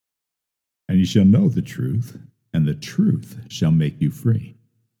and you shall know the truth, and the truth shall make you free.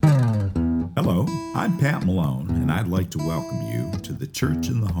 Hello, I'm Pat Malone, and I'd like to welcome you to the Church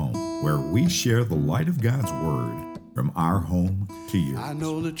in the Home, where we share the light of God's Word from our home to yours. I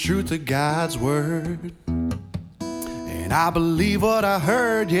know the truth of God's Word, and I believe what I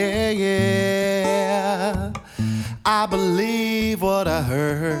heard, yeah. I believe what I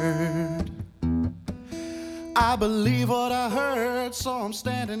heard. I believe what I heard, so I'm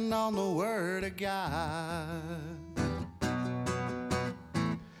standing on the Word of God.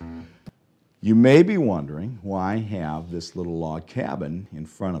 You may be wondering why I have this little log cabin in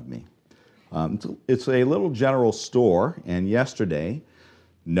front of me. It's a little general store, and yesterday,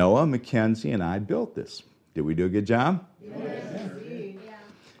 Noah, Mackenzie, and I built this. Did we do a good job? Yes.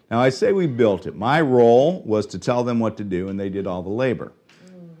 Now, I say we built it. My role was to tell them what to do, and they did all the labor.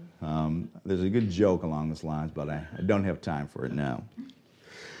 There's a good joke along those lines, but I don't have time for it now.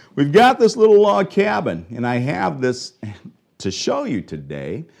 We've got this little log cabin, and I have this to show you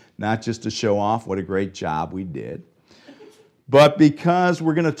today, not just to show off what a great job we did, but because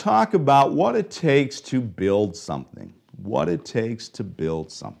we're going to talk about what it takes to build something. What it takes to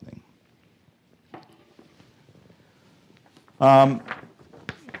build something.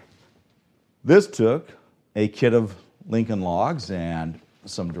 This took a kit of Lincoln logs and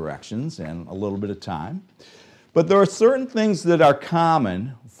some directions and a little bit of time. But there are certain things that are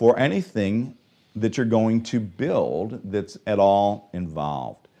common for anything that you're going to build that's at all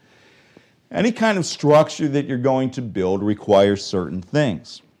involved. Any kind of structure that you're going to build requires certain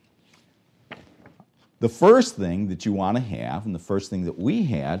things. The first thing that you want to have, and the first thing that we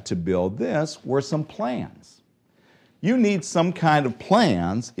had to build this, were some plans. You need some kind of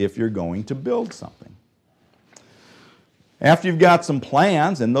plans if you're going to build something. After you've got some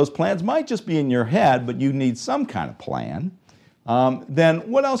plans, and those plans might just be in your head, but you need some kind of plan, then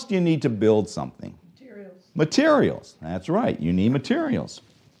what else do you need to build something? Materials. That's right. You need materials.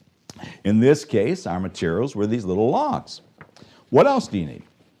 In this case, our materials were these little logs. What else do you need?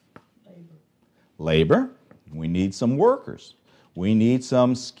 Labor. We need some workers. We need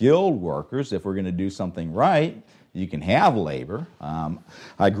some skilled workers if we're going to do something right. You can have labor.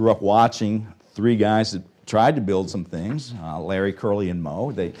 I grew up watching three guys that tried to build some things, Larry, Curly, and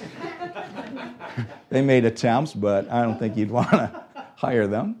Moe. They made attempts, but I don't think you'd want to hire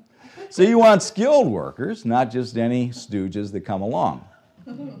them. So you want skilled workers, not just any stooges that come along.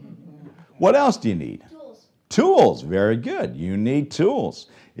 What else do you need? Tools. Tools, very good. You need tools.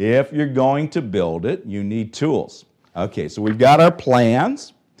 If you're going to build it, you need tools. Okay, so we've got our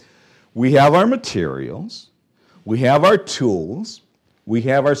plans, we have our materials, we have our tools, we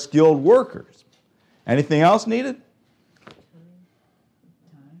have our skilled workers. Anything else needed?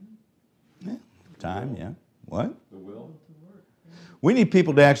 Time, yeah. What? The will. We need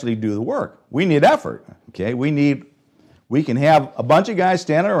people to actually do the work. We need effort, okay? We can have a bunch of guys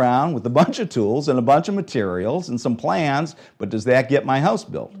standing around with a bunch of tools and a bunch of materials and some plans, but does that get my house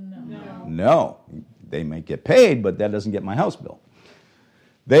built? No. They may get paid, but that doesn't get my house built.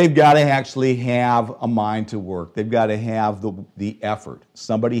 They've got to actually have a mind to work. They've got to have the effort.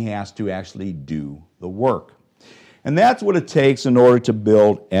 Somebody has to actually do the work. And that's what it takes in order to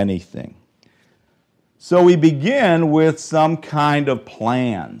build anything. So we begin with some kind of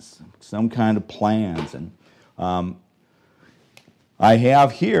plans. And I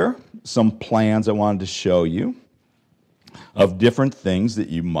have here some plans I wanted to show you of different things that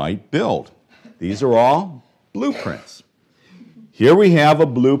you might build. These are all blueprints. Here we have a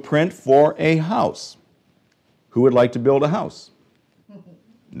blueprint for a house. Who would like to build a house?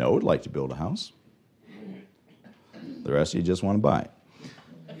 No would like to build a house. The rest of you just want to buy it.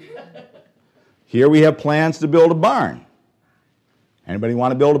 Here we have plans to build a barn. Anybody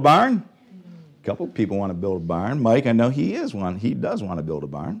want to build a barn? A couple of people want to build a barn. Mike, I know he does want to build a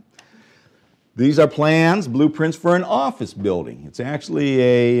barn. These are plans, blueprints for an office building. It's actually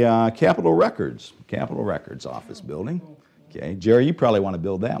a Capitol Records office building. Okay, Jerry, you probably want to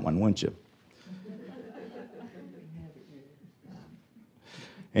build that one, wouldn't you?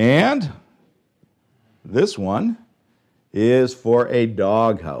 And this one is for a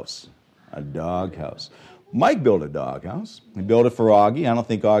doghouse. A doghouse. Mike built a doghouse. He built it for Augie. I don't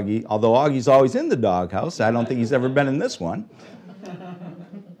think Augie, although Augie's always in the doghouse, I don't think he's ever been in this one.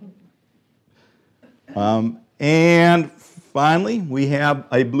 And finally, we have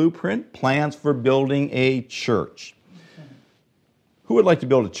a blueprint, plans for building a church. Who would like to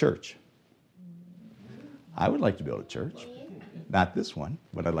build a church? I would like to build a church. Not this one,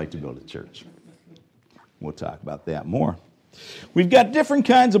 but I'd like to build a church. We'll talk about that more. We've got different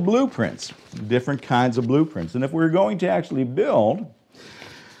kinds of blueprints. And if we're going to actually build,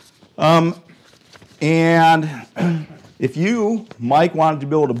 And if you, Mike, wanted to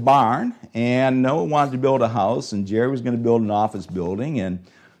build a barn, and Noah wanted to build a house, and Jerry was going to build an office building, and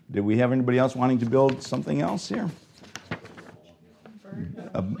did we have anybody else wanting to build something else here?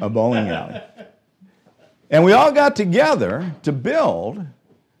 A bowling alley. And we all got together to build,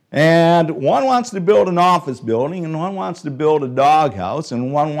 and one wants to build an office building, and one wants to build a dog house,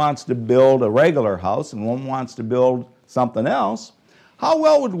 and one wants to build a regular house, and one wants to build something else. How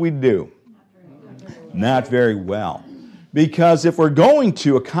well would we do? Not very well. Because if we're going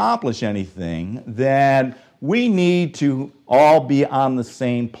to accomplish anything, then we need to all be on the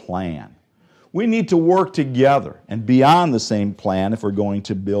same plan. We need to work together and be on the same plan if we're going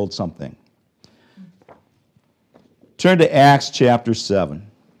to build something. Turn to Acts chapter 7.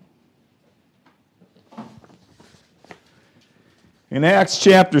 In Acts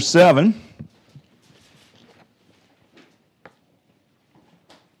chapter 7,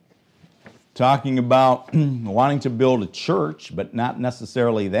 talking about wanting to build a church, but not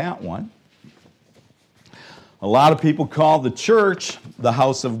necessarily that one. A lot of people call the church the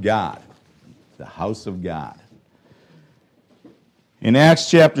house of God. The house of God. In Acts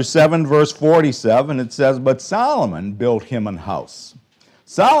chapter 7, verse 47, it says, "But Solomon built him an house."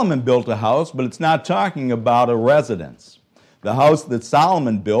 Solomon built a house, but it's not talking about a residence. The house that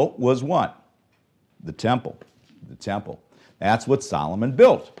Solomon built was what? The temple. The temple. That's what Solomon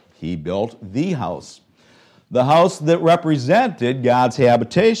built. He built the house that represented God's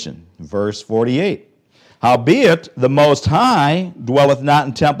habitation. Verse 48. "Howbeit the Most High dwelleth not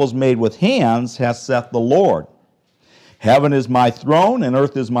in temples made with hands, hath saith the Lord. Heaven is my throne, and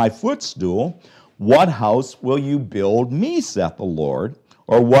earth is my footstool. What house will you build me, saith the Lord?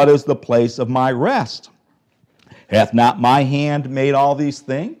 Or what is the place of my rest? Hath not my hand made all these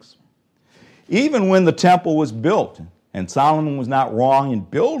things?" Even when the temple was built, and Solomon was not wrong in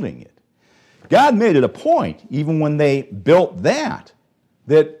building it, God made it a point, even when they built that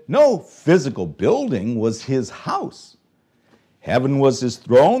no physical building was his house. Heaven was his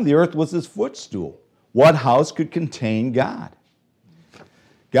throne, the earth was his footstool. What house could contain God?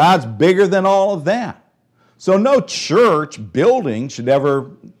 God's bigger than all of that. So no church building should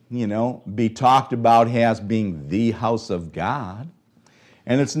ever, be talked about as being the house of God.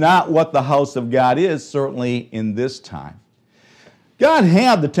 And it's not what the house of God is, certainly in this time. God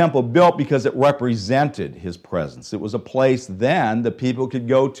had the temple built because it represented his presence. It was a place then that people could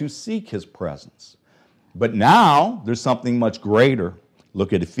go to seek his presence. But now there's something much greater.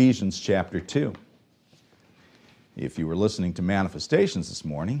 Look at Ephesians chapter 2. If you were listening to Manifestations this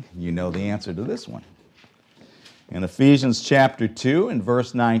morning, you know the answer to this one. In Ephesians chapter 2 and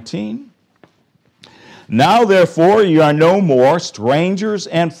verse 19, "Now therefore you are no more strangers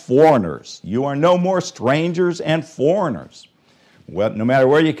and foreigners." You are no more strangers and foreigners. Well, no matter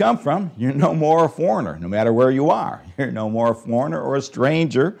where you come from, you're no more a foreigner. No matter where you are, you're no more a foreigner or a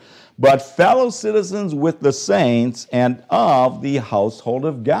stranger, but fellow citizens with the saints and of the household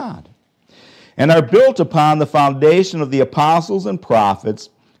of God, and are built upon the foundation of the apostles and prophets,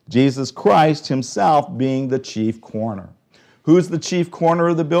 Jesus Christ himself being the chief corner. Who's the chief corner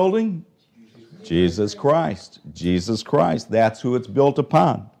of the building? Jesus Christ. Jesus Christ. That's who it's built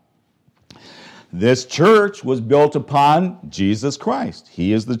upon. This church was built upon Jesus Christ.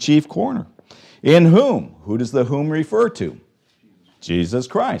 He is the chief corner. In whom? Who does the whom refer to? Jesus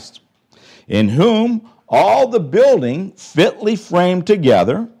Christ. In whom all the building fitly framed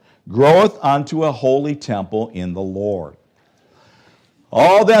together groweth unto a holy temple in the Lord.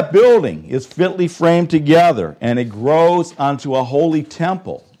 All that building is fitly framed together, and it grows unto a holy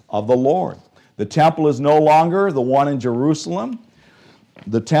temple of the Lord. The temple is no longer the one in Jerusalem.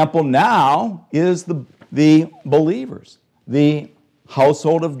 The temple now is the believers, the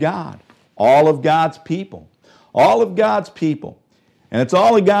household of God, all of God's people. All of God's people. And it's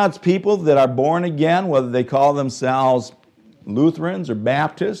all of God's people that are born again, whether they call themselves Lutherans or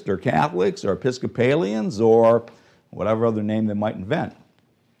Baptists or Catholics or Episcopalians or whatever other name they might invent.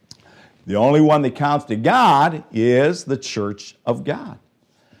 The only one that counts to God is the church of God.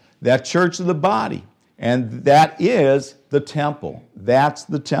 That church of the body. And that is the temple. That's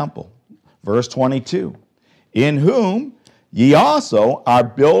the temple. Verse 22. In whom ye also are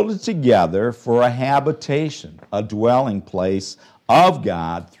builded together for a habitation, a dwelling place of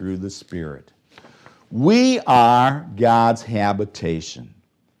God through the Spirit. We are God's habitation.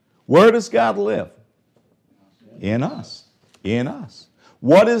 Where does God live? In us. In us.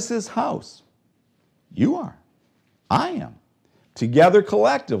 What is his house? You are. I am. Together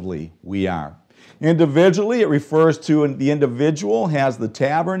collectively, we are. Individually, it refers to the individual has the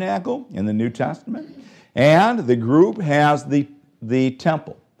tabernacle in the New Testament, and the group has the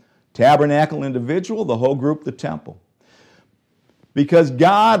temple. Tabernacle, individual, the whole group, the temple. Because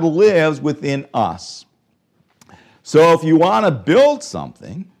God lives within us. So if you want to build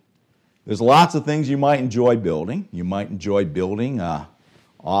something, there's lots of things you might enjoy building. You might enjoy building an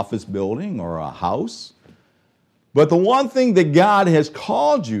office building or a house. But the one thing that God has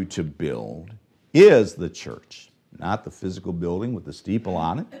called you to build is the church. Not the physical building with the steeple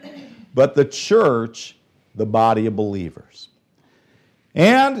on it, but the church, the body of believers.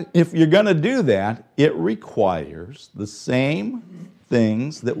 And if you're going to do that, it requires the same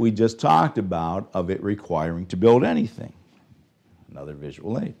things that we just talked about of it requiring to build anything. Another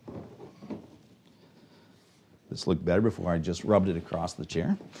visual aid. This looked better before I just rubbed it across the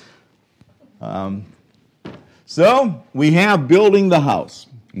chair. So we have building the house.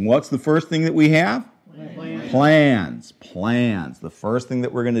 And what's the first thing that we have? Plans. Plans. The first thing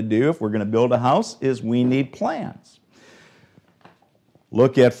that we're going to do if we're going to build a house is we need plans.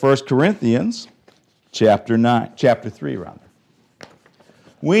 Look at 1 Corinthians chapter 3 rather.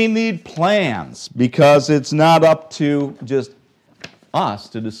 We need plans because it's not up to just us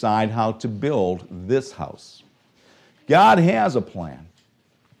to decide how to build this house. God has a plan.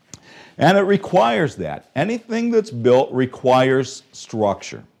 And it requires that. Anything that's built requires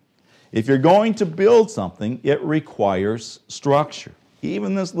structure. If you're going to build something, it requires structure.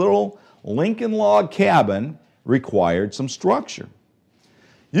 Even this little Lincoln log cabin required some structure.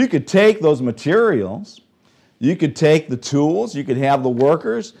 You could take those materials, you could take the tools, you could have the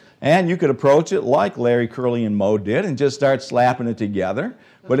workers, and you could approach it like Larry, Curly, and Moe did and just start slapping it together.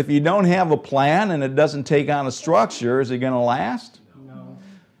 But if you don't have a plan and it doesn't take on a structure, is it going to last?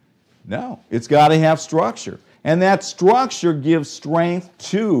 No. It's got to have structure. And that structure gives strength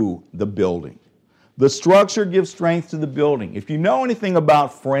to the building. The structure gives strength to the building. If you know anything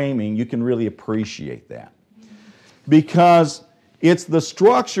about framing, you can really appreciate that. Because it's the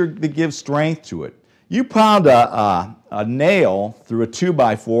structure that gives strength to it. You pound a nail through a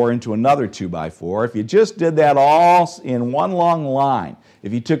 2x4 into another 2x4. If you just did that all in one long line,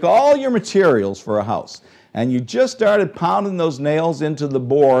 if you took all your materials for a house and you just started pounding those nails into the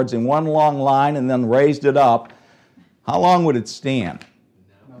boards in one long line and then raised it up, how long would it stand?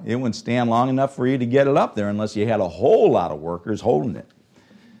 It wouldn't stand long enough for you to get it up there unless you had a whole lot of workers holding it.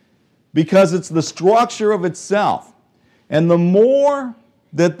 Because it's the structure of itself. And the more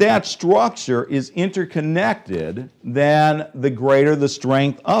that structure is interconnected, then the greater the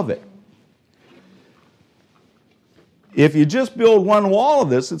strength of it. If you just build one wall of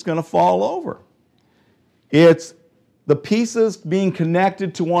this, it's going to fall over. It's the pieces being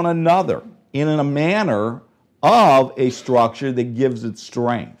connected to one another in a manner of a structure that gives it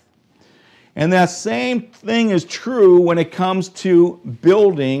strength. And that same thing is true when it comes to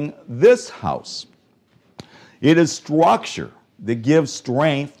building this house. It is structure that gives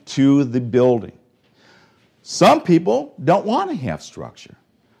strength to the building. Some people don't want to have structure.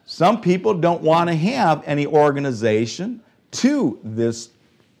 Some people don't want to have any organization to this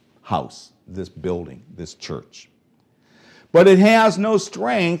house, this building, this church. But it has no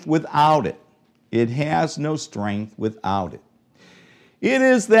strength without it. It has no strength without it. It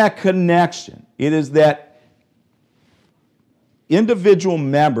is that connection. It is that individual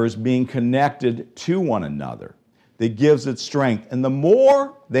members being connected to one another that gives it strength. And the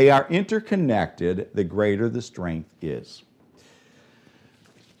more they are interconnected, the greater the strength is.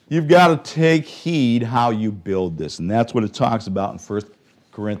 You've got to take heed how you build this. And that's what it talks about in 1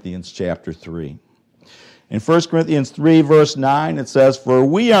 Corinthians chapter 3. In 1 Corinthians 3, verse 9, it says, "For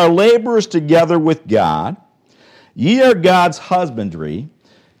we are laborers together with God. Ye are God's husbandry.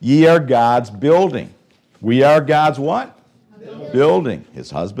 Ye are God's building." We are God's what? Building.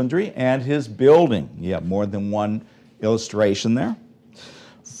 His husbandry and his building. You have more than one illustration there.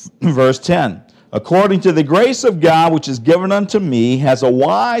 Verse 10, "According to the grace of God which is given unto me, as a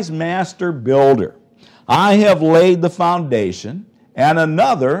wise master builder, I have laid the foundation, and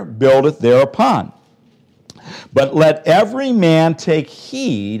another buildeth thereupon. But let every man take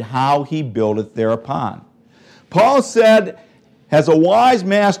heed how he buildeth thereupon." Paul said, as a wise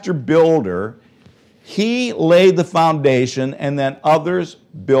master builder, he laid the foundation and then others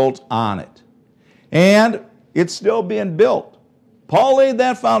built on it. And it's still being built. Paul laid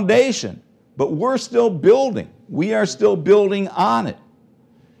that foundation, but we're still building. We are still building on it.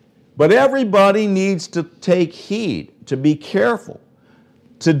 But everybody needs to take heed, to be careful,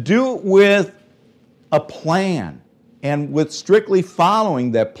 to do it with a plan, and with strictly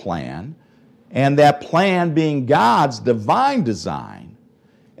following that plan, and that plan being God's divine design.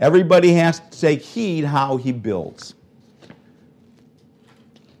 Everybody has to take heed how he builds.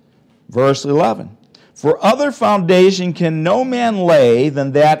 Verse 11, For other foundation can no man lay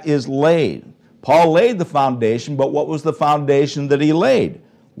than that is laid. Paul laid the foundation, but what was the foundation that he laid?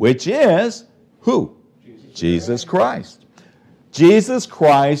 Which is who? Jesus Christ. Jesus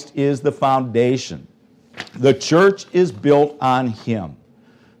Christ is the foundation. The church is built on him.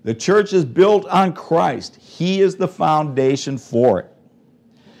 The church is built on Christ. He is the foundation for it.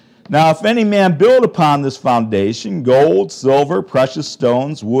 Now, if any man build upon this foundation, gold, silver, precious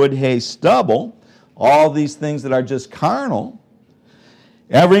stones, wood, hay, stubble, all these things that are just carnal,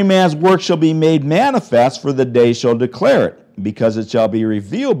 every man's work shall be made manifest, for the day shall declare it, because it shall be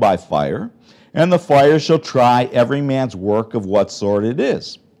revealed by fire, and the fire shall try every man's work of what sort it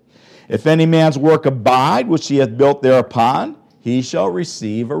is. If any man's work abide, which he hath built thereupon, he shall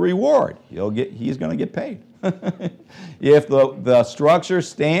receive a reward. He's going to get paid. If the structure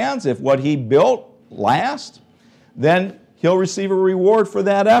stands, if what he built lasts, then he'll receive a reward for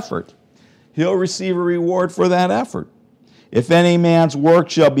that effort. He'll receive a reward for that effort. If any man's work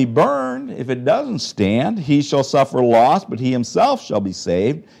shall be burned, if it doesn't stand, he shall suffer loss, but he himself shall be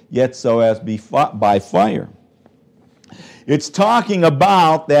saved, yet so as be by fire. It's talking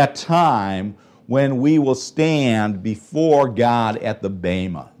about that time when we will stand before God at the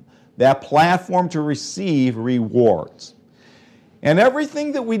Bema, that platform to receive rewards. And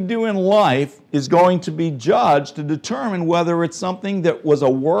everything that we do in life is going to be judged to determine whether it's something that was a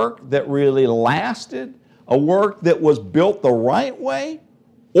work that really lasted, a work that was built the right way,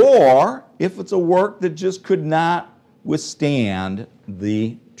 or if it's a work that just could not withstand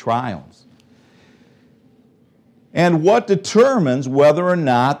the trials. And what determines whether or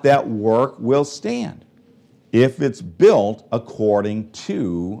not that work will stand? If it's built according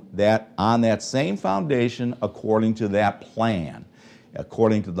to that, on that same foundation, according to that plan,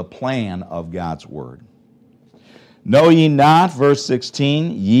 according to the plan of God's Word. Know ye not, verse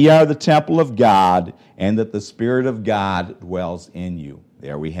 16, ye are the temple of God, and that the Spirit of God dwells in you.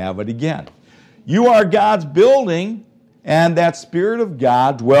 There we have it again. You are God's building, and that Spirit of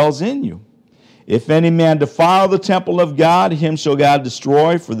God dwells in you. If any man defile the temple of God, him shall God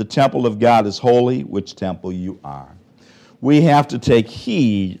destroy, for the temple of God is holy, which temple you are. We have to take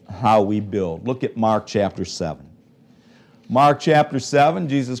heed how we build. Look at Mark chapter 7. Mark chapter 7,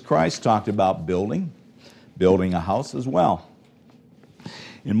 Jesus Christ talked about building a house as well.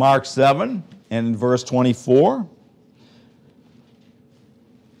 In Mark 7 and in verse 24,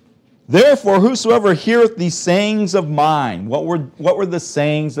 therefore, whosoever heareth these sayings of mine, what were the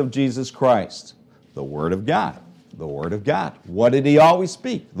sayings of Jesus Christ? The Word of God. The Word of God. What did he always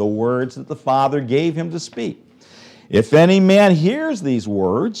speak? The words that the Father gave him to speak. If any man hears these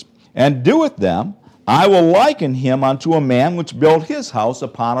words and doeth them, I will liken him unto a man which built his house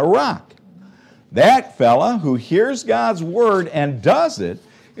upon a rock. That fella who hears God's word and does it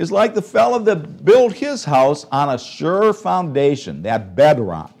is like the fella that built his house on a sure foundation, that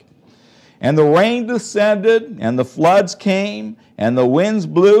bedrock. And the rain descended, and the floods came, and the winds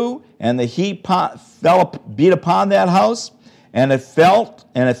blew, and the heat beat upon that house, and it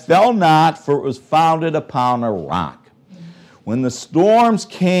fell not, for it was founded upon a rock. When the storms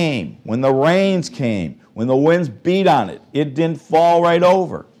came, when the rains came, when the winds beat on it, it didn't fall right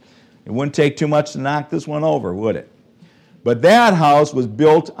over. It wouldn't take too much to knock this one over, would it? But that house was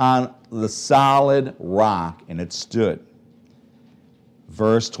built on the solid rock, and it stood.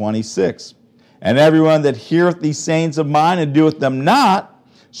 Verse 26, and everyone that heareth these sayings of mine and doeth them not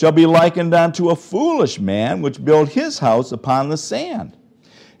shall be likened unto a foolish man which built his house upon the sand.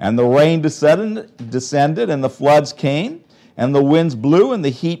 And the rain descended, and the floods came, and the winds blew, and the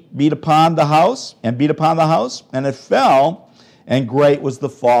heat beat upon the house, and it fell, and great was the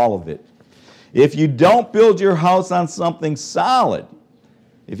fall of it. If you don't build your house on something solid,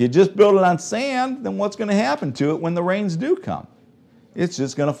 if you just build it on sand, then what's going to happen to it when the rains do come? It's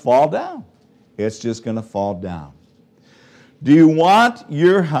just going to fall down. It's just going to fall down. Do you want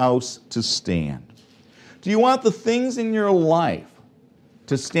your house to stand? Do you want the things in your life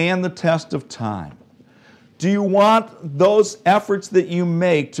to stand the test of time? Do you want those efforts that you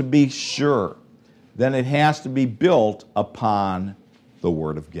make to be sure? Then it has to be built upon the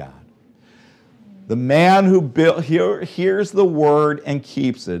Word of God. The man who hears the Word and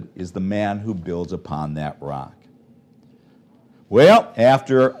keeps it is the man who builds upon that rock. Well,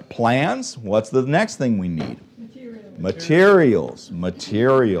 after plans, what's the next thing we need? Materials.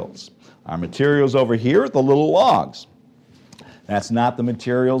 Our materials over here are the little logs. That's not the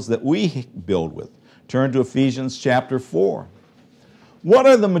materials that we build with. Turn to Ephesians chapter 4. What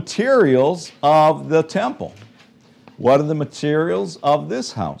are the materials of the temple? What are the materials of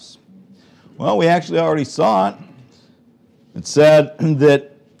this house? Well, we actually already saw it. It said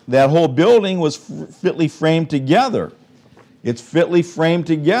that that whole building was fitly framed together. It's fitly framed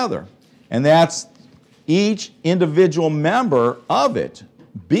together. And that's each individual member of it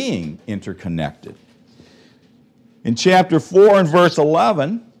being interconnected. In chapter 4 and verse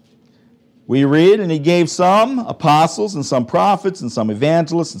 11, we read, "And he gave some apostles and some prophets and some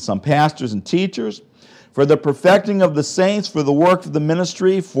evangelists and some pastors and teachers for the perfecting of the saints, for the work of the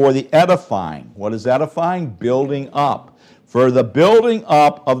ministry, for the edifying." What is edifying? Building up. For the building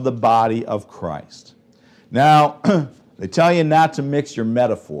up of the body of Christ. Now, they tell you not to mix your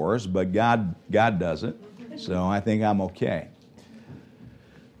metaphors, but God does it, so I think I'm okay.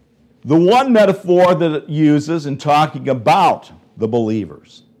 The one metaphor that it uses in talking about the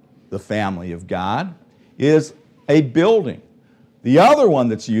believers, the family of God, is a building. The other one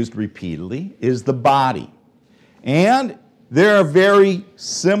that's used repeatedly is the body. And there are very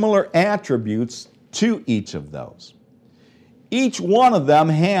similar attributes to each of those. Each one of them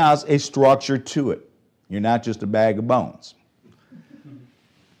has a structure to it. You're not just a bag of bones.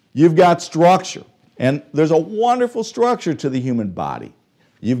 You've got structure, and there's a wonderful structure to the human body.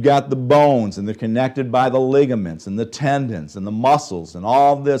 You've got the bones, and they're connected by the ligaments and the tendons and the muscles and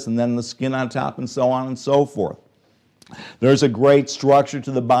all of this, and then the skin on top and so on and so forth. There's a great structure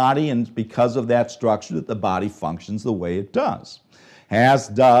to the body, and because of that structure that the body functions the way it does, as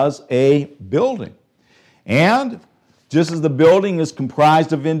does a building. And just as the building is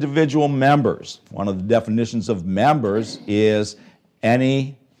comprised of individual members, one of the definitions of members is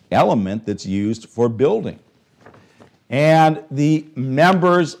any element that's used for building. And the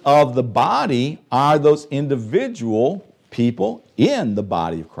members of the body are those individual people in the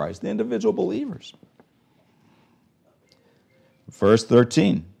body of Christ, the individual believers. Verse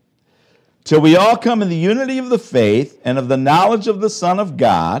 13, "Till we all come in the unity of the faith and of the knowledge of the Son of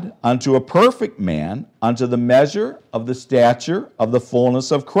God, unto a perfect man, unto the measure of the stature of the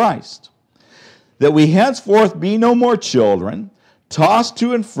fullness of Christ, that we henceforth be no more children, tossed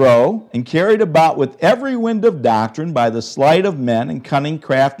to and fro, and carried about with every wind of doctrine by the sleight of men and cunning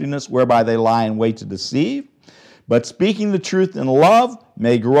craftiness whereby they lie in wait to deceive, but speaking the truth in love,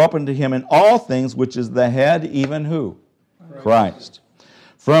 may grow up into him in all things, which is the head, even who? Christ.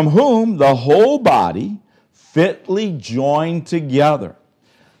 From whom the whole body fitly joined together."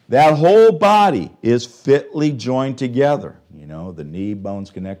 That whole body is fitly joined together. You know, the knee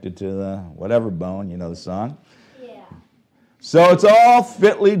bone's connected to the whatever bone, you know the song? So it's all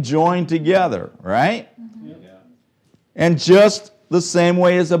fitly joined together, right? Yeah. And just the same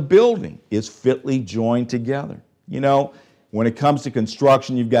way as a building is fitly joined together. You know, when it comes to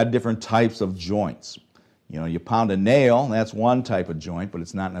construction, you've got different types of joints. You know, you pound a nail, that's one type of joint, but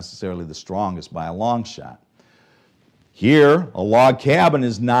it's not necessarily the strongest by a long shot. Here, a log cabin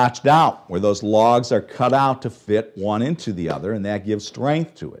is notched out, where those logs are cut out to fit one into the other, and that gives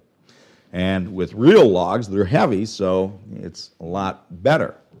strength to it. And with real logs, they're heavy, so it's a lot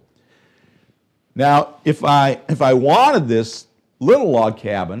better. Now, if I wanted this little log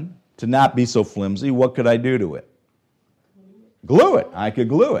cabin to not be so flimsy, what could I do to it? Glue it. I could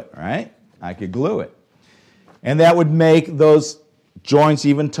glue it, right? I could glue it. And that would make those joints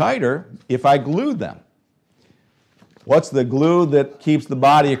even tighter if I glued them. What's the glue that keeps the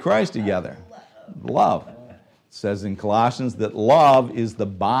body of Christ together? Love. It says in Colossians that love is the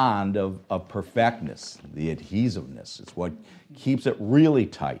bond of perfectness, the adhesiveness. It's what keeps it really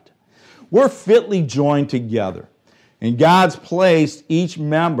tight. We're fitly joined together, and God's placed each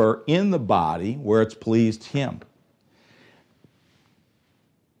member in the body where it's pleased Him.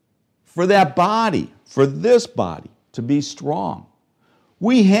 For that body, for this body to be strong,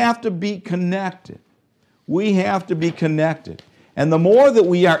 we have to be connected. We have to be connected. And the more that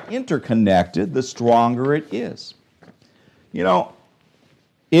we are interconnected, the stronger it is. You know,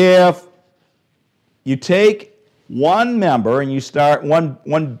 if you take one member and you start,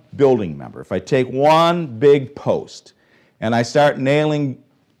 one building member, if I take one big post and I start nailing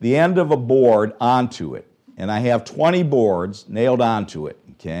the end of a board onto it, and I have 20 boards nailed onto it,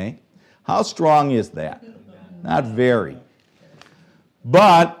 okay, how strong is that? Not very.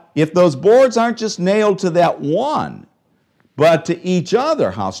 But if those boards aren't just nailed to that one, but to each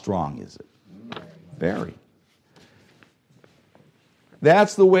other, how strong is it? Very.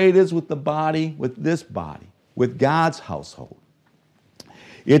 That's the way it is with the body, with this body, with God's household.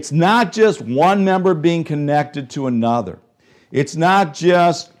 It's not just one member being connected to another. It's not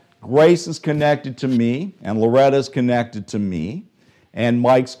just Grace is connected to me, and Loretta's connected to me, and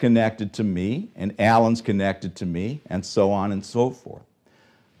Mike's connected to me, and Alan's connected to me, and so on and so forth.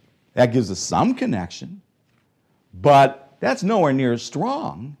 That gives us some connection, but that's nowhere near as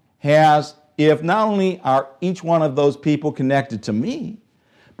strong as if not only are each one of those people connected to me,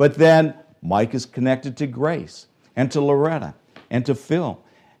 But then Mike is connected to Grace and to Loretta and to Phil.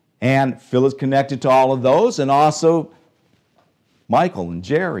 And Phil is connected to all of those, and also Michael and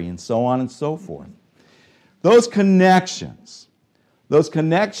Jerry and so on and so forth. Those connections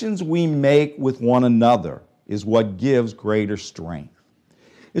we make with one another is what gives greater strength.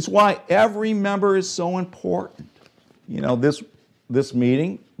 It's why every member is so important. You know, this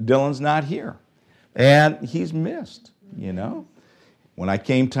meeting, Dylan's not here, and he's missed, you know. When I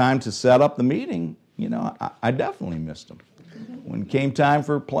came time to set up the meeting, you know, I definitely missed him. When it came time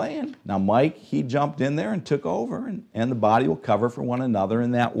for playing, now Mike, he jumped in there and took over, and the body will cover for one another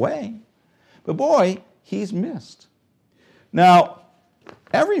in that way. But boy, he's missed. Now,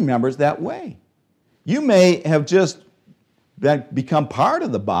 every member's that way. You may have just become part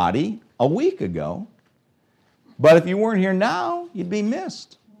of the body a week ago, but if you weren't here now, you'd be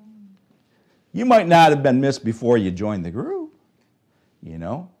missed. You might not have been missed before you joined the group, you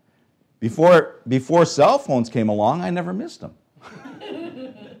know. Before cell phones came along, I never missed them.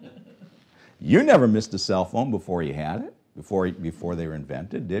 You never missed a cell phone before you had it, before they were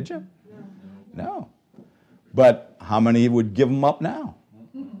invented, did you? No. But how many would give them up now?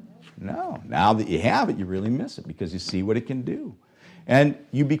 No. Now that you have it, you really miss it because you see what it can do. And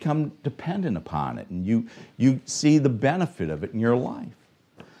you become dependent upon it, and you see the benefit of it in your life.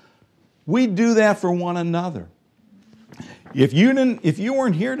 We do that for one another. If you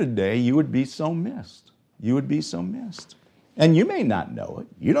weren't here today, you would be so missed. You would be so missed. And you may not know it.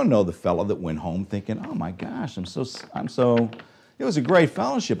 You don't know the fellow that went home thinking, oh my gosh, it was a great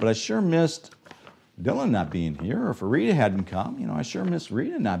fellowship, but I sure missed Dylan not being here. Or if Rita hadn't come, you know, I sure miss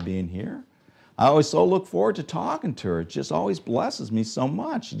Rita not being here. I always so look forward to talking to her. It just always blesses me so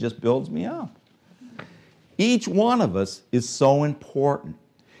much. It just builds me up. Each one of us is so important.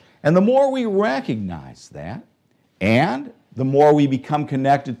 And the more we recognize that, and the more we become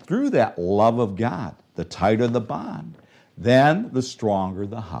connected through that love of God, the tighter the bond, then the stronger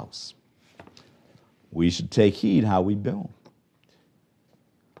the house. We should take heed how we build.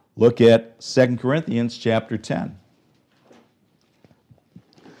 Look at 2 Corinthians chapter 10.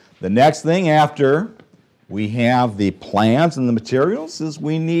 The next thing after we have the plans and the materials is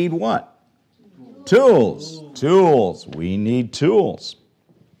we need what? Tools. Tools. We need tools.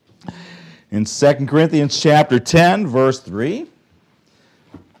 In 2 Corinthians chapter 10, verse 3,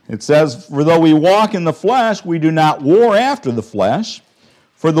 it says, "For though we walk in the flesh, we do not war after the flesh.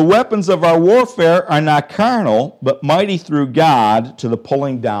 For the weapons of our warfare are not carnal, but mighty through God to the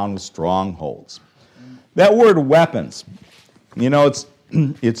pulling down of strongholds." That word weapons, you know,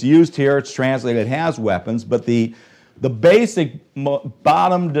 it's used here, it's translated as weapons, but the basic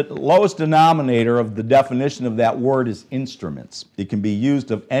lowest denominator of the definition of that word is instruments. It can be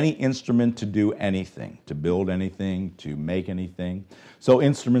used of any instrument to do anything, to build anything, to make anything. So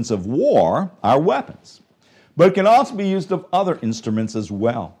instruments of war are weapons. But it can also be used of other instruments as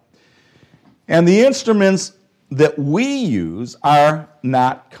well. And the instruments that we use are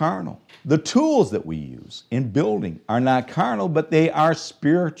not carnal. The tools that we use in building are not carnal, but they are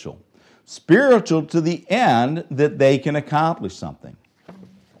spiritual. Spiritual to the end that they can accomplish something.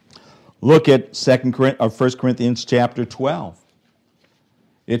 Look at 1 Corinthians chapter 12.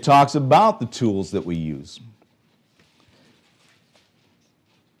 It talks about the tools that we use.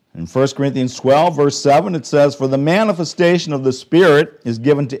 In 1 Corinthians 12, verse 7, it says, "For the manifestation of the Spirit is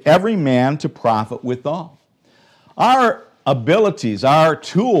given to every man to profit withal." Our abilities, our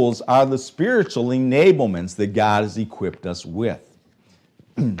tools are the spiritual enablements that God has equipped us with.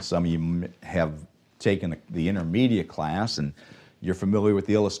 Some of you have taken the intermediate class, and you're familiar with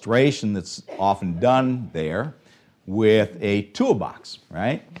the illustration that's often done there with a toolbox,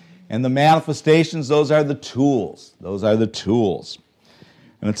 right? And the manifestations, those are the tools. Those are the tools.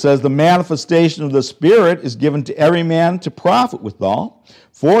 And it says, "The manifestation of the Spirit is given to every man to profit withal.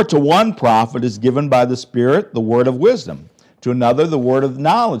 For to one prophet is given by the Spirit the word of wisdom, to another the word of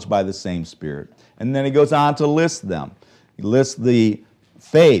knowledge by the same Spirit." And then he goes on to list them. He lists the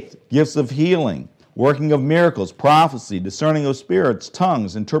faith, gifts of healing, working of miracles, prophecy, discerning of spirits,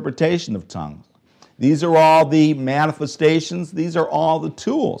 tongues, interpretation of tongues. These are all the manifestations. These are all the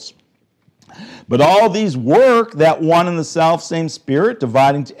tools. But all these work that one and the self same Spirit,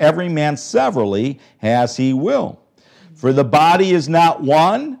 dividing to every man severally as he will. For the body is not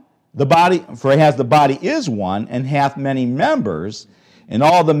one, the body is one, and hath many members, and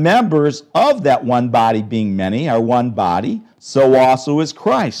all the members of that one body being many are one body, so also is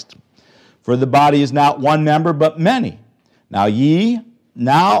Christ. For the body is not one member, but many. Now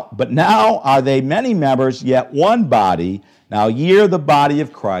are they many members, yet one body. Now ye are the body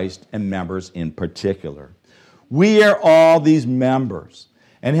of Christ, and members in particular. We are all these members.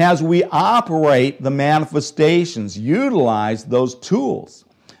 And as we operate the manifestations, utilize those tools.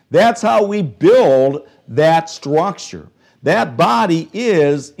 That's how we build that structure. That body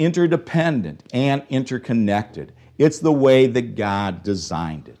is interdependent and interconnected. It's the way that God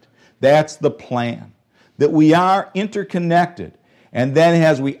designed it. That's the plan, that we are interconnected. And then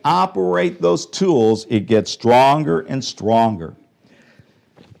as we operate those tools, it gets stronger and stronger.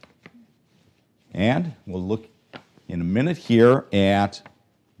 And we'll look in a minute here at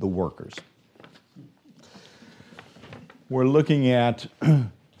the workers. We're looking at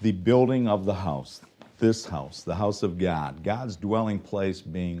the building of the house, this house, the house of God, God's dwelling place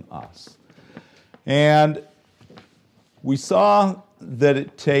being us. And we saw that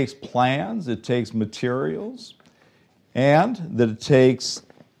it takes plans, it takes materials, and that it takes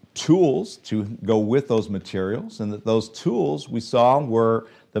tools to go with those materials, and that those tools we saw were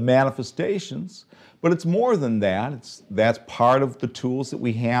the manifestations. But it's more than that. That's part of the tools that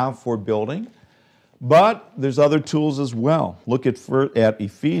we have for building. But there's other tools as well. Look at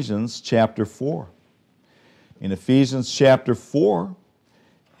Ephesians chapter 4. In Ephesians chapter 4,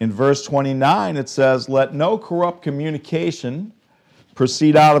 in verse 29, it says, "Let no corrupt communication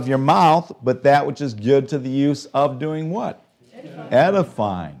proceed out of your mouth, but that which is good to the use of doing what?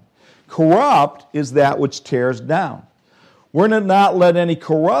 Edifying. Corrupt is that which tears down. We're to not let any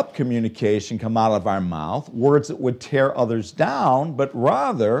corrupt communication come out of our mouth, words that would tear others down, but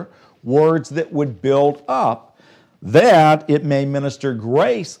rather words that would build up, that it may minister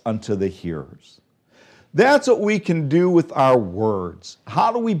grace unto the hearers." That's what we can do with our words.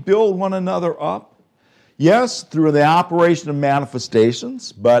 How do we build one another up? Yes, through the operation of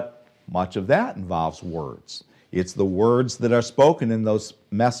manifestations, but much of that involves words. It's the words that are spoken in those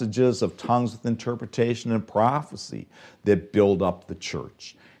messages of tongues with interpretation and prophecy that build up the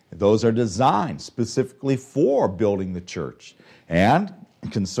church. Those are designed specifically for building the church. And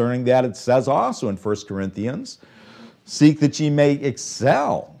concerning that, it says also in 1 Corinthians, "Seek that ye may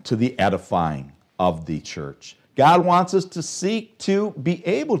excel to the edifying of the church." God wants us to seek to be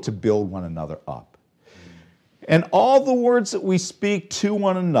able to build one another up. And all the words that we speak to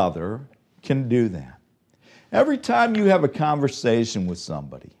one another can do that. Every time you have a conversation with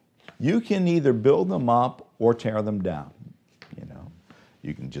somebody, you can either build them up or tear them down.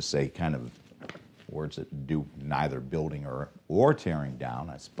 You can just say kind of words that do neither building or tearing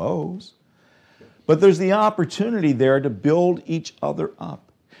down, I suppose. But there's the opportunity there to build each other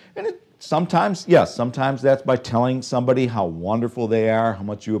up. And sometimes that's by telling somebody how wonderful they are, how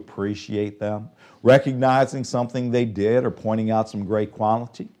much you appreciate them, recognizing something they did or pointing out some great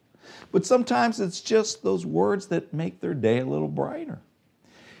quality. But sometimes it's just those words that make their day a little brighter.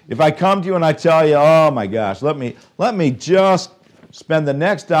 If I come to you and I tell you, "Oh my gosh, let me just spend the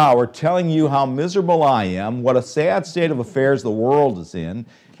next hour telling you how miserable I am, what a sad state of affairs the world is in,"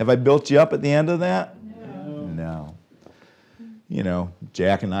 have I built you up at the end of that? No.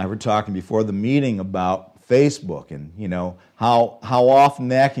 Jack and I were talking before the meeting about Facebook and, how often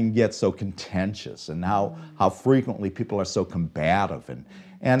that can get so contentious and how frequently people are so combative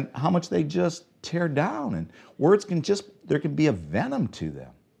and how much they just tear down, and words there can be a venom to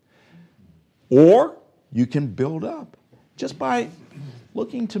them. Or you can build up just by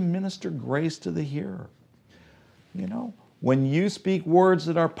looking to minister grace to the hearer. When you speak words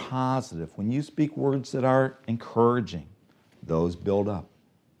that are positive, when you speak words that are encouraging, those build up.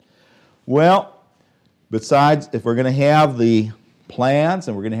 Well, besides, if we're going to have the plans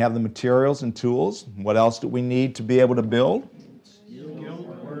and we're going to have the materials and tools, what else do we need to be able to build?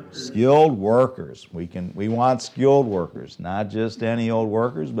 Skilled workers. We want skilled workers, not just any old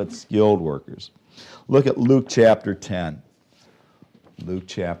workers, but skilled workers. Look at Luke chapter 10. Luke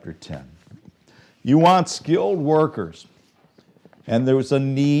chapter 10. You want skilled workers. And there's a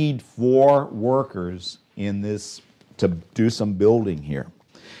need for workers in this to do some building here.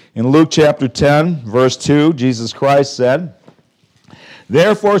 In Luke chapter 10, verse 2, Jesus Christ said,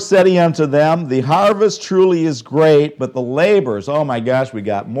 "Therefore said he unto them, the harvest truly is great, but the laborers," oh my gosh, we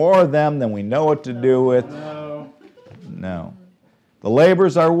got more of them than we know what to do with. No. The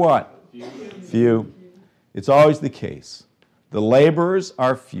laborers are what? Few. It's always the case. The laborers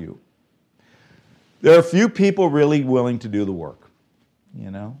are few. There are few people really willing to do the work.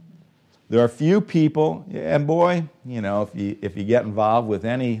 There are few people, and boy, if you get involved with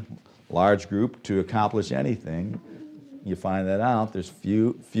any large group to accomplish anything, you find that out. There's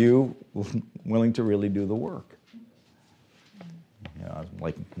few willing to really do the work.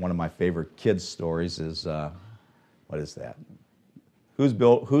 Like one of my favorite kids' stories is, what is that? Who's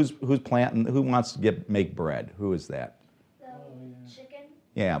planting? Who wants to make bread? Who is that? Chicken.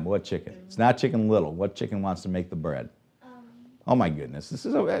 Yeah, what chicken? It's not Chicken Little. What chicken wants to make the bread? Oh my goodness, this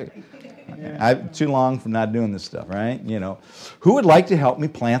is okay. I'm too long from not doing this stuff, right? Who would like to help me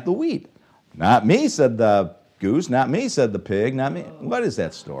plant the wheat? Not me, said the goose. Not me, said the pig. Not me. What is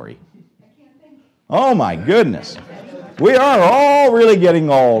that story? Oh my goodness. We are all really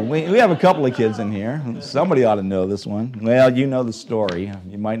getting old. We have a couple of kids in here. Somebody ought to know this one. Well, you know the story.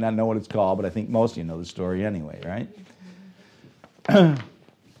 You might not know what it's called, but I think most of you know the story anyway, right?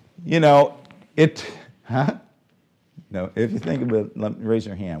 No, if you think of it, raise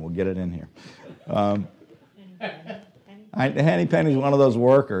your hand. We'll get it in here. Henny Penny's one of those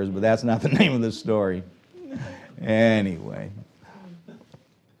workers, but that's not the name of the story. Anyway,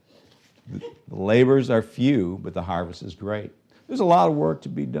 the laborers are few, but the harvest is great. There's a lot of work to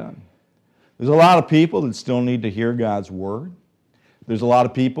be done. There's a lot of people that still need to hear God's word. There's a lot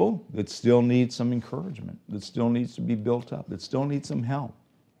of people that still need some encouragement, that still needs to be built up, that still need some help.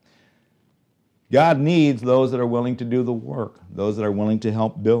 God needs those that are willing to do the work, those that are willing to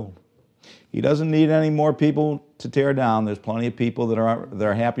help build. He doesn't need any more people to tear down. There's plenty of people that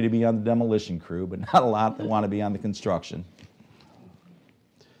are happy to be on the demolition crew, but not a lot that want to be on the construction.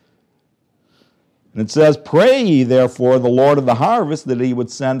 And it says, "Pray ye therefore the Lord of the harvest that he would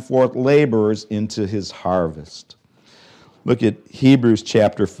send forth laborers into his harvest." Look at Hebrews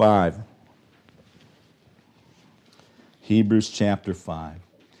chapter 5. Hebrews chapter 5.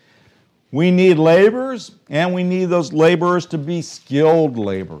 We need laborers, and we need those laborers to be skilled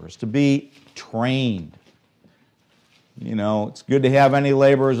laborers, to be trained. It's good to have any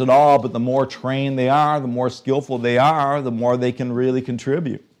laborers at all, but the more trained they are, the more skillful they are, the more they can really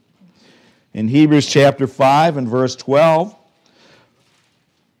contribute. In Hebrews chapter 5 and verse 12,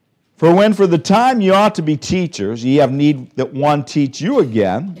 "For when for the time ye ought to be teachers, ye have need that one teach you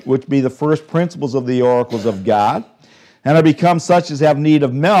again, which be the first principles of the oracles of God, and are become such as have need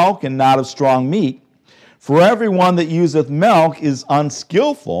of milk and not of strong meat. For everyone that useth milk is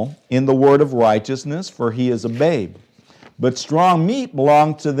unskillful in the word of righteousness, for he is a babe. But strong meat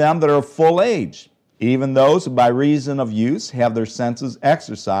belongs to them that are of full age, even those who by reason of use have their senses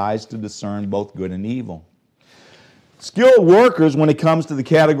exercised to discern both good and evil." Skilled workers, when it comes to the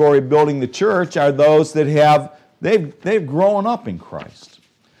category of building the church, are those that they've grown up in Christ.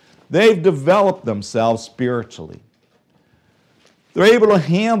 They've developed themselves spiritually. They're able to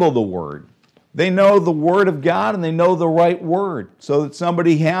handle the Word. They know the Word of God and they know the right word. So that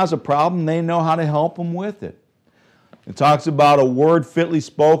somebody has a problem, they know how to help them with it. It talks about a word fitly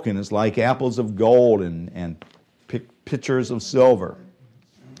spoken is like apples of gold and pitchers of silver.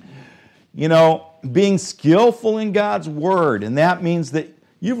 Being skillful in God's Word, and that means that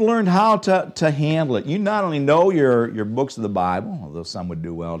you've learned how to handle it. You not only know your books of the Bible, although some would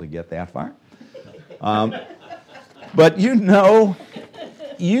do well to get that far, but you know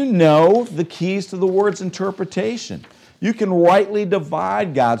the keys to the Word's interpretation. You can rightly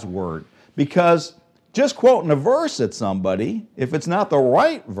divide God's Word, because just quoting a verse at somebody, if it's not the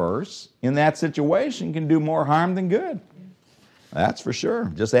right verse in that situation, can do more harm than good. That's for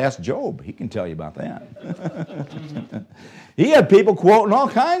sure. Just ask Job. He can tell you about that. He had people quoting all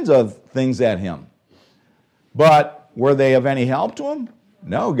kinds of things at him. But were they of any help to him?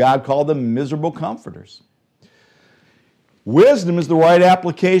 No, God called them miserable comforters. Wisdom is the right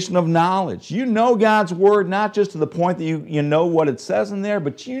application of knowledge. You know God's Word not just to the point that you know what it says in there,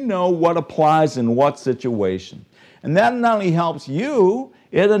 but you know what applies in what situation. And that not only helps you,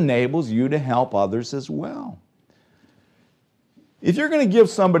 it enables you to help others as well. If you're going to give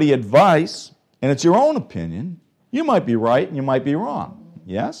somebody advice, and it's your own opinion, you might be right and you might be wrong.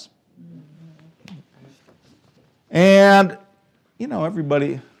 Yes? And,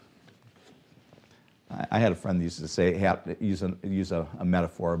 everybody... I had a friend that used to say, use a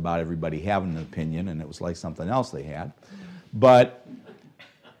metaphor about everybody having an opinion, and it was like something else they had. But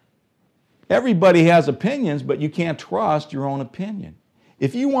everybody has opinions, but you can't trust your own opinion.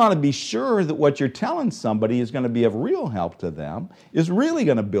 If you want to be sure that what you're telling somebody is going to be of real help to them, is really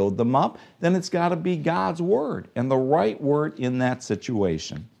going to build them up, then it's got to be God's Word, and the right word in that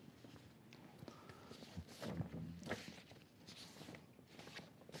situation.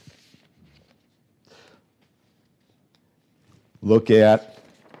 Look at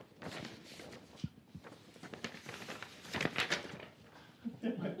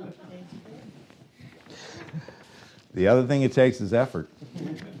the other thing it takes is effort.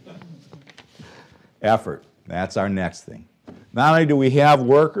 Effort. That's our next thing. Not only do we have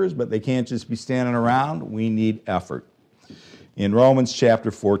workers, but they can't just be standing around. We need effort. In Romans chapter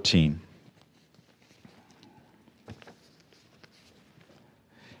 14.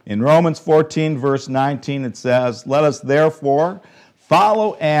 In Romans 14, verse 19, it says, "Let us therefore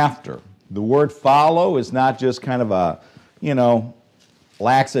follow after." The word follow is not just kind of a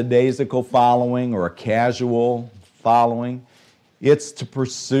lackadaisical following or a casual following. It's to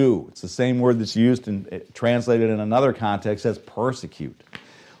pursue. It's the same word that's used and translated in another context as persecute.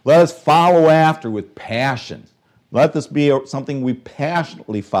 Let us follow after with passion. Let this be something we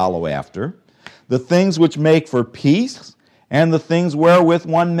passionately follow after. The things which make for peace and the things wherewith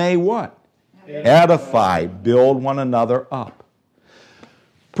one may what? Edify, build one another up.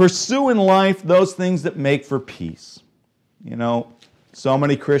 Pursue in life those things that make for peace. So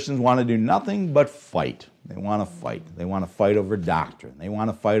many Christians want to do nothing but fight. They want to fight. They want to fight over doctrine. They want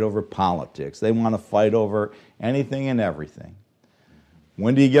to fight over politics. They want to fight over anything and everything.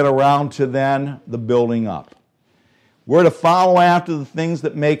 When do you get around to then the building up? We're to follow after the things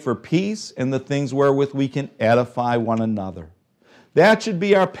that make for peace and the things wherewith we can edify one another. That should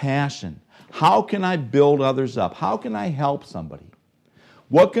be our passion. How can I build others up? How can I help somebody?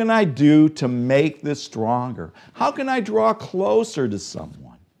 What can I do to make this stronger? How can I draw closer to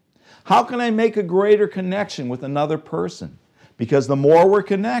someone? How can I make a greater connection with another person? Because the more we're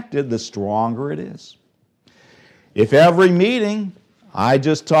connected, the stronger it is. If every meeting I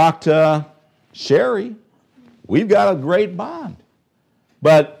just talk to Sherry, we've got a great bond.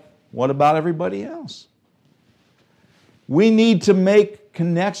 But what about everybody else? We need to make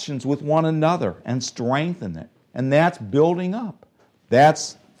connections with one another and strengthen it. And that's building up.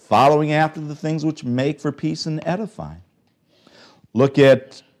 That's following after the things which make for peace and edify. Look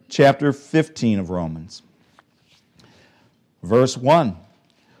at chapter 15 of Romans. Verse 1.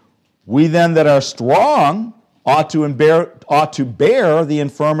 We then that are strong ought to bear the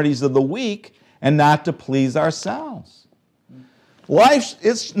infirmities of the weak and not to please ourselves. Life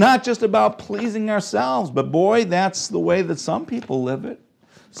is not just about pleasing ourselves, but boy, that's the way that some people live it.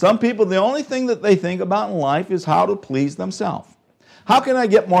 Some people, the only thing that they think about in life is how to please themselves. How can I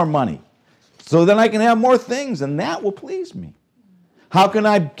get more money? So then I can have more things, and that will please me. How can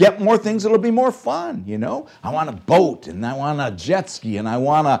I get more things that'll be more fun, I want a boat, and I want a jet ski, and I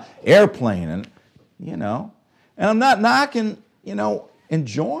want an airplane, and. And I'm not knocking,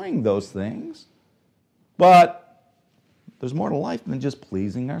 enjoying those things. But there's more to life than just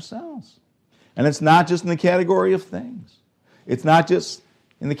pleasing ourselves. And it's not just in the category of things. It's not just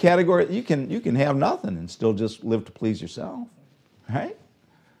in the category, you can have nothing and still just live to please yourself. Right?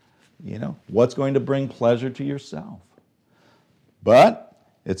 What's going to bring pleasure to yourself? But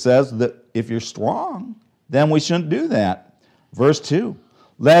it says that if you're strong, then we shouldn't do that. Verse 2,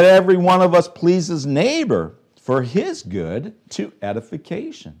 let every one of us please his neighbor for his good to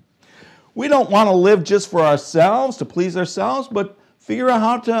edification. We don't want to live just for ourselves, to please ourselves, but figure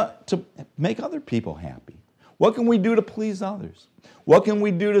out how to make other people happy. What can we do to please others? What can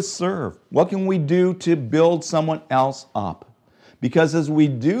we do to serve? What can we do to build someone else up? Because as we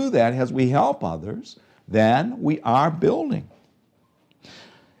do that, as we help others, then we are building.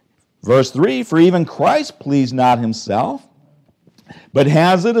 Verse 3, for even Christ pleased not himself, but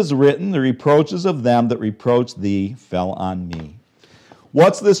as it is written, the reproaches of them that reproached thee fell on me.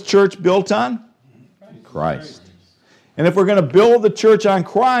 What's this church built on? Christ. And if we're going to build the church on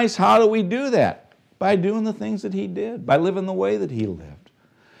Christ, how do we do that? By doing the things that he did, by living the way that he lived.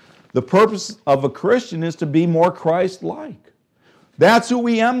 The purpose of a Christian is to be more Christ-like. That's who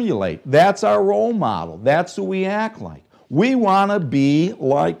we emulate. That's our role model. That's who we act like. We want to be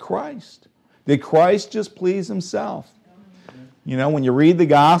like Christ. Did Christ just please himself? When you read the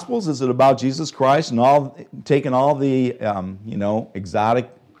Gospels, is it about Jesus Christ and taking all the,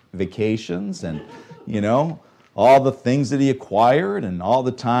 exotic vacations and, all the things that he acquired and all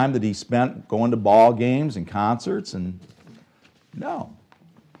the time that he spent going to ball games and concerts? And no.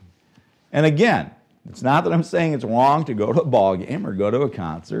 And again, it's not that I'm saying it's wrong to go to a ball game or go to a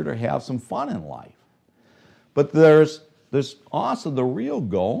concert or have some fun in life. But there's also the real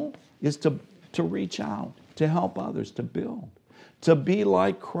goal is to reach out, to help others, to build. To be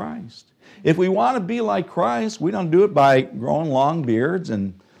like Christ. If we want to be like Christ, we don't do it by growing long beards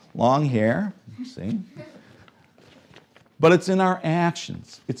and long hair, see? But it's in our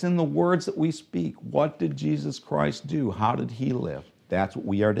actions. It's in the words that we speak. What did Jesus Christ do? How did he live? That's what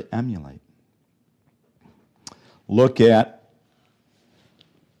we are to emulate. Look at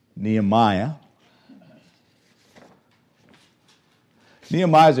Nehemiah.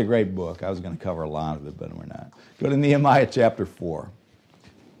 Nehemiah is a great book. I was going to cover a lot of it, but we're not. Go to Nehemiah chapter 4.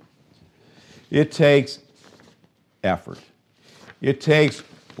 It takes effort. It takes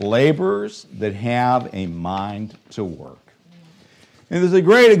laborers that have a mind to work. And there's a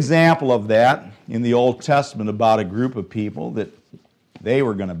great example of that in the Old Testament about a group of people that they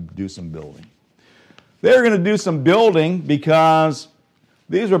were going to do some building. They were going to do some building because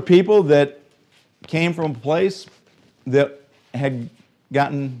these were people that came from a place that had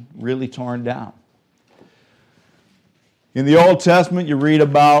gotten really torn down. In the Old Testament, you read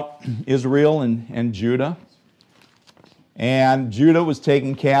about Israel and Judah. And Judah was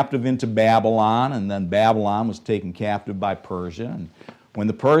taken captive into Babylon, and then Babylon was taken captive by Persia. And when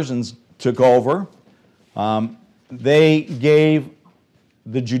the Persians took over, they gave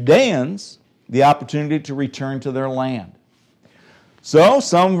the Judeans the opportunity to return to their land. So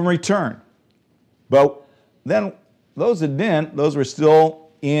some of them returned. But then those that didn't, those were still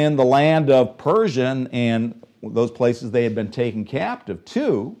in the land of Persia and those places they had been taken captive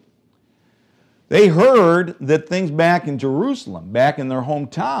to. They heard that things back in Jerusalem, back in their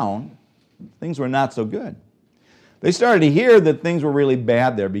hometown, things were not so good. They started to hear that things were really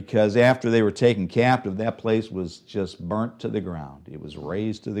bad there because after they were taken captive, that place was just burnt to the ground. It was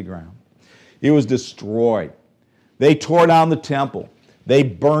razed to the ground. It was destroyed. They tore down the temple. They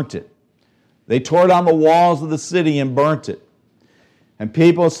burnt it. They tore down the walls of the city and burnt it. And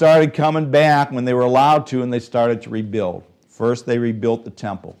people started coming back when they were allowed to, and they started to rebuild. First, they rebuilt the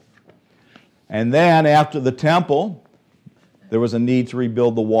temple. And then, after the temple, there was a need to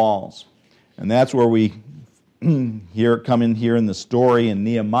rebuild the walls. And that's where we come in here in the story in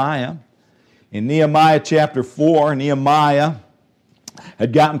Nehemiah. In Nehemiah chapter 4, Nehemiah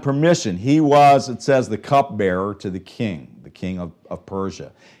had gotten permission. He was, it says, the cupbearer to the king of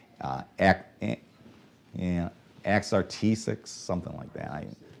Persia. Artaxerxes, something like that.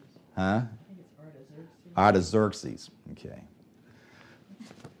 Huh? Artaxerxes. Okay.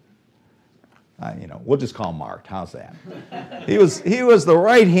 We'll just call him Art. How's that? He was the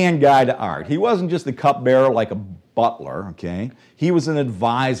right-hand guy to Art. He wasn't just a cupbearer like a butler, okay? He was an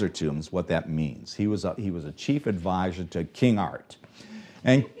advisor to him, is what that means. He was a chief advisor to King Art.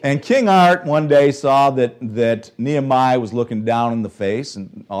 And King Art one day saw that Nehemiah was looking down in the face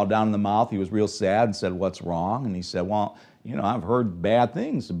and all down in the mouth. He was real sad and said, "What's wrong?" And he said, "Well, I've heard bad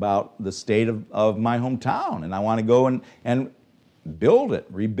things about the state of my hometown, and I want to go and rebuild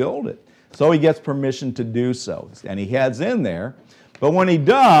it. So he gets permission to do so, and he heads in there. But when he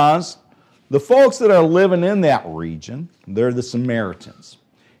does, the folks that are living in that region, they're the Samaritans.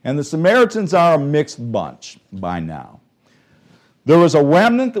 And the Samaritans are a mixed bunch by now. There was a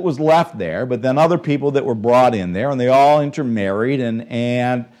remnant that was left there, but then other people that were brought in there, and they all intermarried,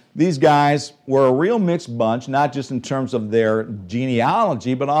 and these guys were a real mixed bunch, not just in terms of their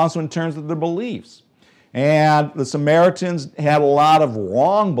genealogy, but also in terms of their beliefs. And the Samaritans had a lot of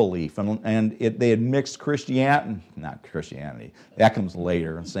wrong belief, and they had mixed not Christianity, that comes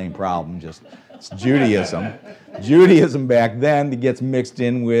later, same problem, just it's Judaism. Judaism back then gets mixed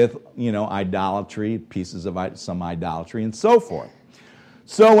in with, idolatry, pieces of some idolatry, and so forth.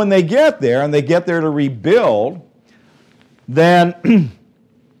 So when they get there, and they get there to rebuild, then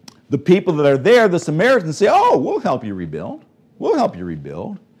the people that are there, the Samaritans say, "Oh, we'll help you rebuild. We'll help you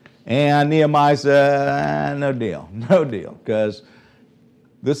rebuild." And Nehemiah said, no deal, because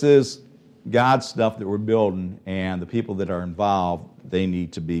this is God's stuff that we're building, and the people that are involved, they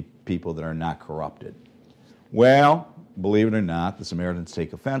need to be people that are not corrupted. Well, believe it or not, the Samaritans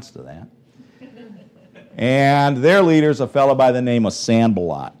take offense to that. And their leader is a fellow by the name of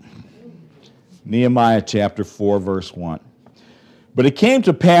Sanballat. Nehemiah chapter 4, verse 1. But it came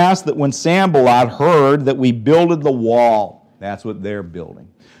to pass that when Sanballat heard that we builded the wall, that's what they're building.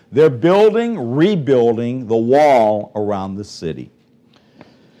 They're rebuilding the wall around the city.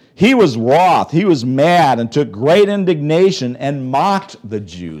 He was wroth, he was mad, and took great indignation and mocked the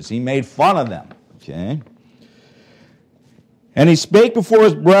Jews. He made fun of them. Okay? And he spake before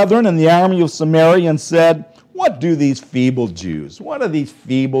his brethren in the army of Samaria and said, "What do these feeble Jews? What are these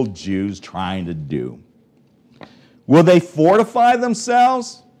feeble Jews trying to do? Will they fortify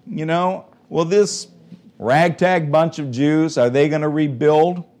themselves? Will this ragtag bunch of Jews, are they going to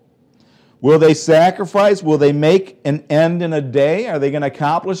rebuild? Will they sacrifice? Will they make an end in a day? Are they going to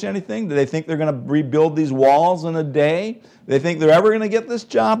accomplish anything? Do they think they're going to rebuild these walls in a day? Do they think they're ever going to get this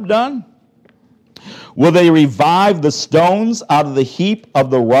job done? Will they revive the stones out of the heap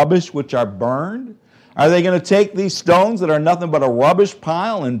of the rubbish which are burned? Are they going to take these stones that are nothing but a rubbish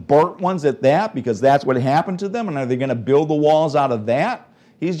pile and burnt ones at that, because that's what happened to them? And are they going to build the walls out of that?"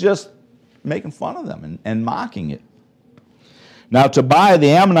 He's just making fun of them and mocking it. Now Tobiah the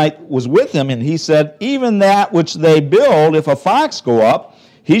Ammonite was with him, and he said, "Even that which they build, if a fox go up,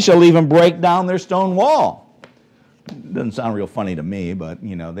 he shall even break down their stone wall." It doesn't sound real funny to me, but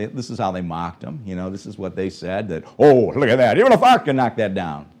this is how they mocked him. This is what they said, that, "Oh, look at that, even a fox can knock that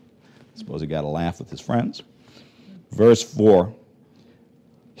down." I suppose he got a laugh with his friends. Verse 4.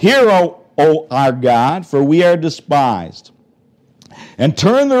 "Hear, O our God, for we are despised, and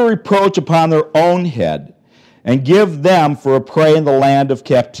turn their reproach upon their own head, and give them for a prey in the land of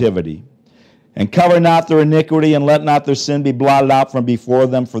captivity. And cover not their iniquity, and let not their sin be blotted out from before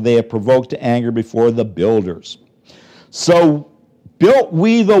them, for they have provoked to anger before the builders. So built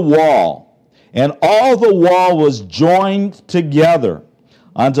we the wall, and all the wall was joined together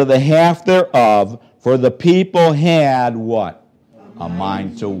unto the half thereof, for the people had what? A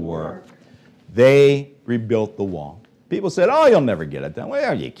mind to work. They rebuilt the wall. People said, oh, you'll never get it done. Well,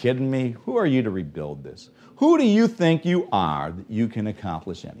 are you kidding me? Who are you to rebuild this? Who do you think you are that you can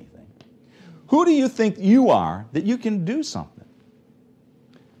accomplish anything? Who do you think you are that you can do something?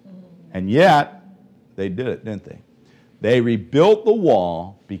 And yet, they did it, didn't they? They rebuilt the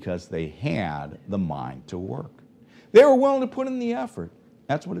wall because they had the mind to work. They were willing to put in the effort.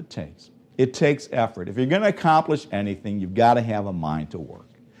 That's what it takes. It takes effort. If you're going to accomplish anything, you've got to have a mind to work.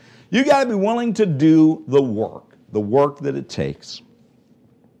 You've got to be willing to do the work that it takes.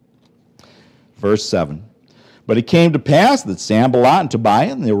 Verse 7. But it came to pass that Sanballat and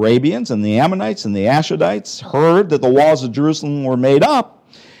Tobiah and the Arabians and the Ammonites and the Ashdodites heard that the walls of Jerusalem were made up,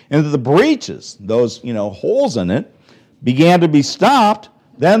 and that the breaches, those holes in it, began to be stopped.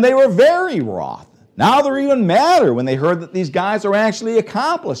 Then they were very wroth. Now they're even madder when they heard that these guys are actually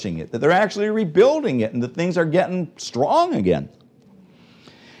accomplishing it, that they're actually rebuilding it, and that things are getting strong again.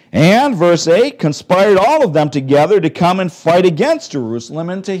 And, verse 8, conspired all of them together to come and fight against Jerusalem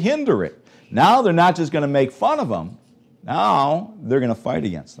and to hinder it. Now they're not just going to make fun of them. Now they're going to fight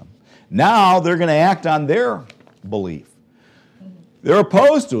against them. Now they're going to act on their belief. They're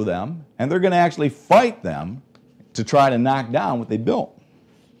opposed to them, and they're going to actually fight them to try to knock down what they built.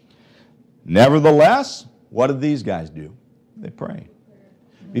 Nevertheless, what did these guys do? They prayed.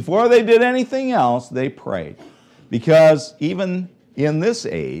 Before they did anything else, they prayed. Because even in this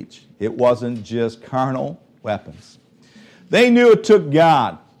age, it wasn't just carnal weapons. They knew it took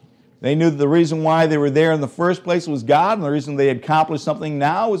God. They knew that the reason why they were there in the first place was God, and the reason they had accomplished something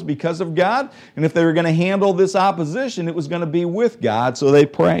now was because of God. And if they were going to handle this opposition, it was going to be with God, so they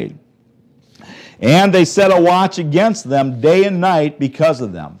prayed. And they set a watch against them day and night because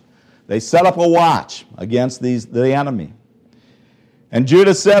of them. They set up a watch against the enemy. And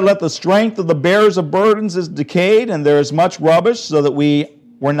Judah said, let the strength of the bearers of burdens is decayed, and there is much rubbish, so that we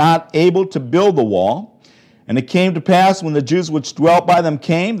were not able to build the wall. And it came to pass, when the Jews which dwelt by them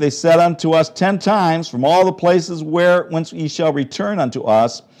came, they said unto us 10 times, from all the places whence ye shall return unto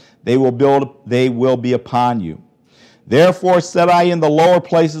us, they will be upon you. Therefore set I in the lower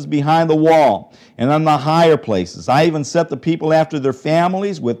places behind the wall, and on the higher places. I even set the people after their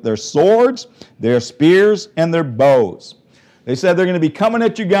families with their swords, their spears, and their bows. They said they're going to be coming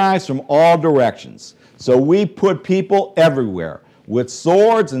at you guys from all directions. So we put people everywhere with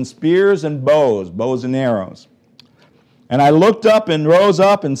swords and spears and bows and arrows. And I looked up and rose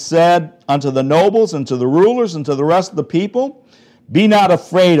up and said unto the nobles and to the rulers and to the rest of the people, be not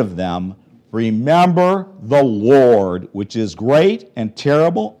afraid of them. Remember the Lord, which is great and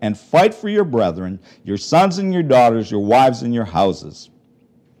terrible, and fight for your brethren, your sons and your daughters, your wives and your houses.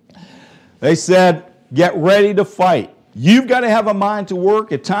 They said, get ready to fight. You've got to have a mind to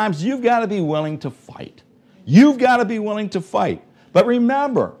work. At times, you've got to be willing to fight. You've got to be willing to fight. But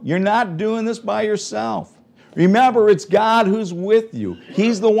remember, you're not doing this by yourself. Remember, it's God who's with you.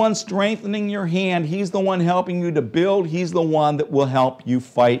 He's the one strengthening your hand. He's the one helping you to build. He's the one that will help you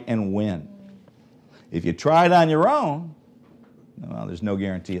fight and win. If you try it on your own, well, there's no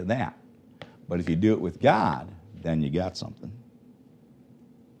guarantee of that. But if you do it with God, then you got something.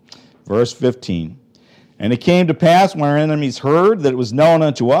 Verse 15. And it came to pass when our enemies heard that it was known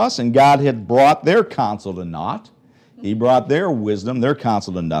unto us, and God had brought their counsel to naught. He brought their wisdom, their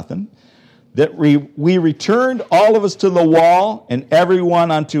counsel to nothing. That we returned all of us to the wall, and every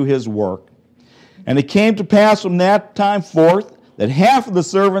one unto his work. And it came to pass from that time forth that half of the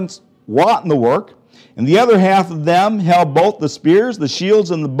servants wrought in the work, and the other half of them held both the spears, the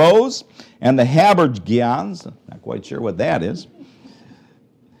shields, and the bows, and the habergeons. Not quite sure what that is.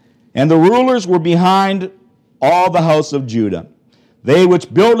 And the rulers were behind all the house of Judah. They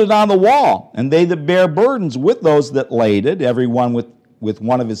which builded on the wall, and they that bear burdens with those that laid it, every one with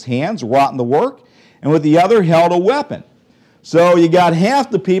one of his hands wrought in the work, and with the other held a weapon. So you got half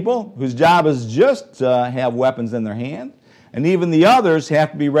the people whose job is just to have weapons in their hand, and even the others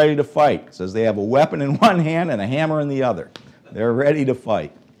have to be ready to fight. It says they have a weapon in one hand and a hammer in the other. They're ready to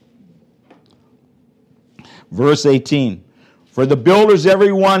fight. Verse 18. For the builders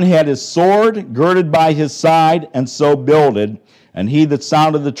every one had his sword girded by his side, and so builded, and he that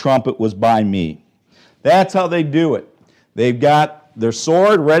sounded the trumpet was by me. That's how they do it. They've got their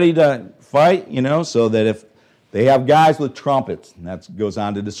sword ready to fight, so that if they have guys with trumpets, and that goes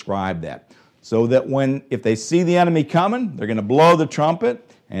on to describe that. so that if they see the enemy coming, they're going to blow the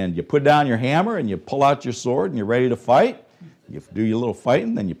trumpet, and you put down your hammer, and you pull out your sword, and you're ready to fight. You do your little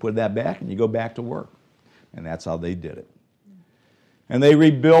fighting, then you put that back, and you go back to work. And that's how they did it. And they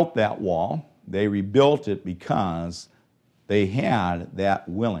rebuilt that wall. They rebuilt it because they had that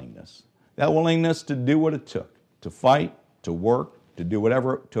willingness to do what it took, to fight, to work, to do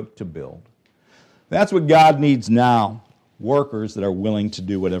whatever it took to build. That's what God needs now, workers that are willing to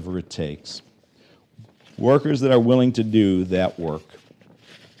do whatever it takes. Workers that are willing to do that work.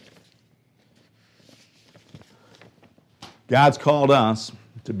 God's called us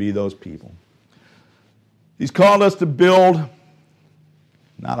to be those people. He's called us to build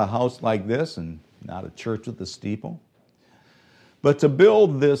not a house like this and not a church with a steeple, but to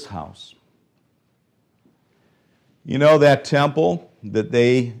build this house. You know that temple that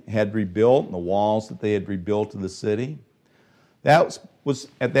they had rebuilt, and the walls that they had rebuilt to the city? That was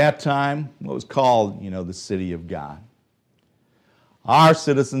at that time what was called, the city of God. Our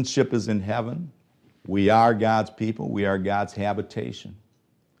citizenship is in heaven. We are God's people. We are God's habitation.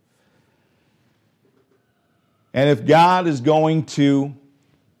 And if God is going to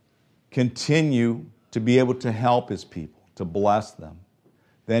continue to be able to help His people, to bless them,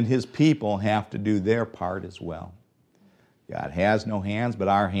 then His people have to do their part as well. God has no hands but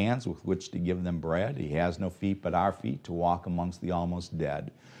our hands with which to give them bread. He has no feet but our feet to walk amongst the almost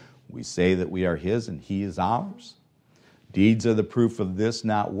dead. We say that we are His and He is ours. Deeds are the proof of this,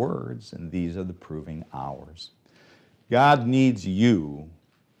 not words, and these are the proving ours. God needs you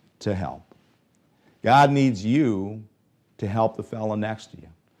to help. God needs you to help the fellow next to you,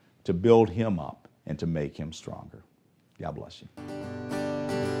 to build him up and to make him stronger. God bless you.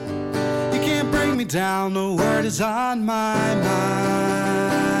 You can't bring me down, the word is on my mind.